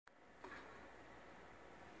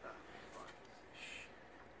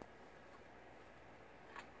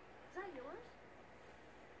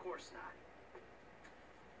course not.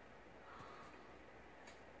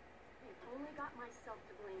 I've only got myself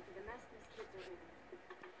to blame for the mess these kids are in.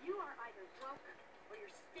 You are either broke, or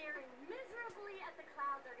you're staring miserably at the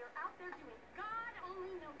clouds, or you're out there doing God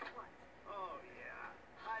only knows what. Oh,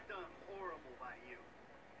 yeah. I done horrible by you.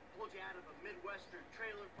 Pulled you out of a Midwestern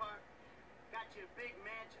trailer park. Got you a big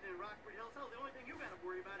mansion in Rockford Hills. Hell, the only thing you gotta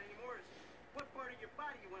worry about anymore is what part of your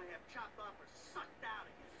body you want to have chopped off or sucked out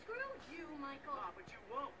again. Screw you, Michael. Ah, but you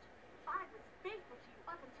won't. I was faithful to you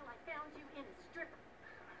up until I found you in a stripper.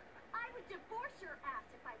 I would divorce your ass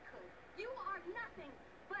if I could. You are nothing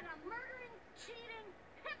but a murdering, cheating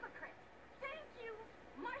hypocrite. Thank you,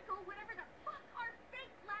 Michael, whatever the fuck our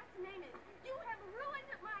fake last name is. You have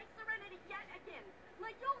ruined my serenity yet again.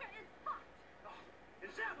 My yoga is fucked. Oh,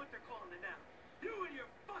 is that what they're calling it now? You and your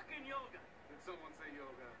fucking yoga. Did someone say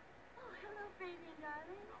yoga? Oh, hello, baby,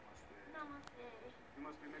 darling. Namaste. Namaste. You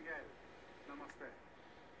must be Miguel. Namaste.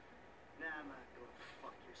 Nah, not go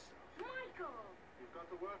fuck yourself. Michael! You've got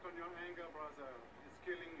to work on your anger, brother. It's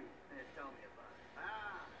killing you. Yeah, tell me about it.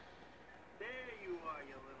 Ah, there you are,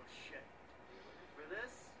 you little shit. You looking for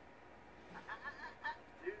this?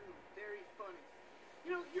 Dude, very funny.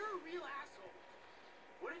 You know, you're a real asshole.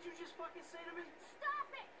 What did you just fucking say to me?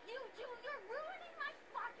 Stop it! You two, you're ruining my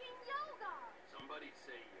fucking yoga! Somebody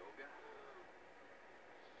say yoga?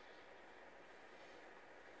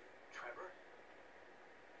 Trevor?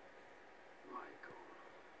 Michael.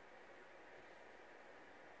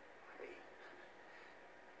 Hey.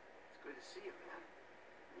 It's good to see you, man.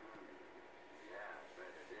 Yeah, I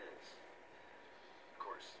bet it is. Of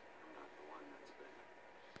course, I'm not the one that's been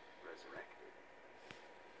resurrected.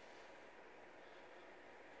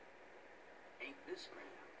 Ain't this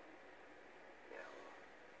man? Yeah, well,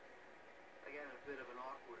 I got in a bit of an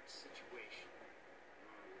awkward situation.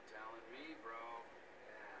 You're telling me, bro?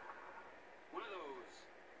 Yeah. One of those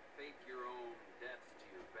fake your own deaths to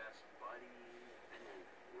your best buddy, and then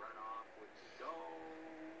run off with the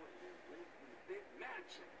dough, and then live in a big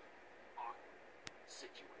mansion. Awkward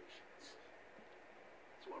situations.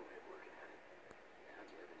 It's one way of looking at it. Now,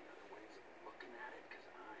 do you have any other ways of looking at it? Because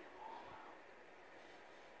I am all out.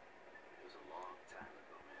 It was a long time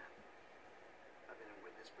ago, man. I've been in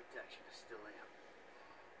witness protection. I still am.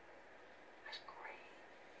 That's great.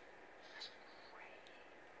 That's great.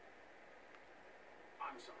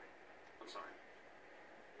 I'm sorry. I'm sorry.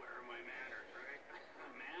 Where are my manners, right?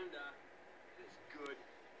 Amanda, it is good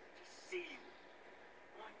to see you.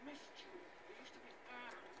 Oh, I missed you. You used to be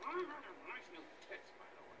fat. Nice new tits, by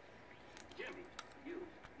the way. Jimmy, you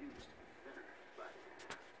used to be thinner, but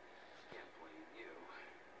can't blame you.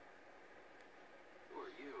 Who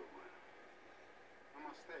are you?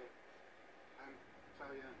 Namaste. I'm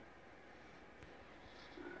Italian.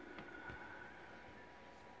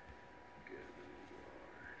 Good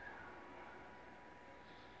Lord.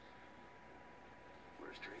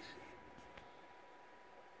 Where's Tracy?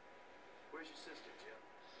 Where's your sister, Jim?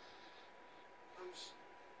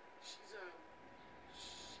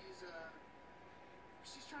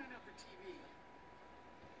 She's trying out for TV.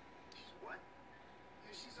 She's what?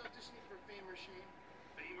 Yeah, she's auditioning for Fame or Shame.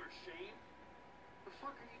 Fame or shame? The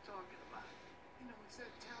fuck are you talking about? You know, it's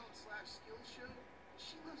that talent/skills show.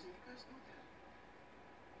 She loves it. You guys know that.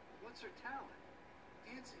 What's her talent?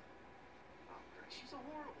 Dancing. Oh, Grace, she's a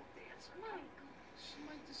horrible dancer. Michael! She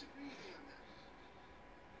might disagree with me on that.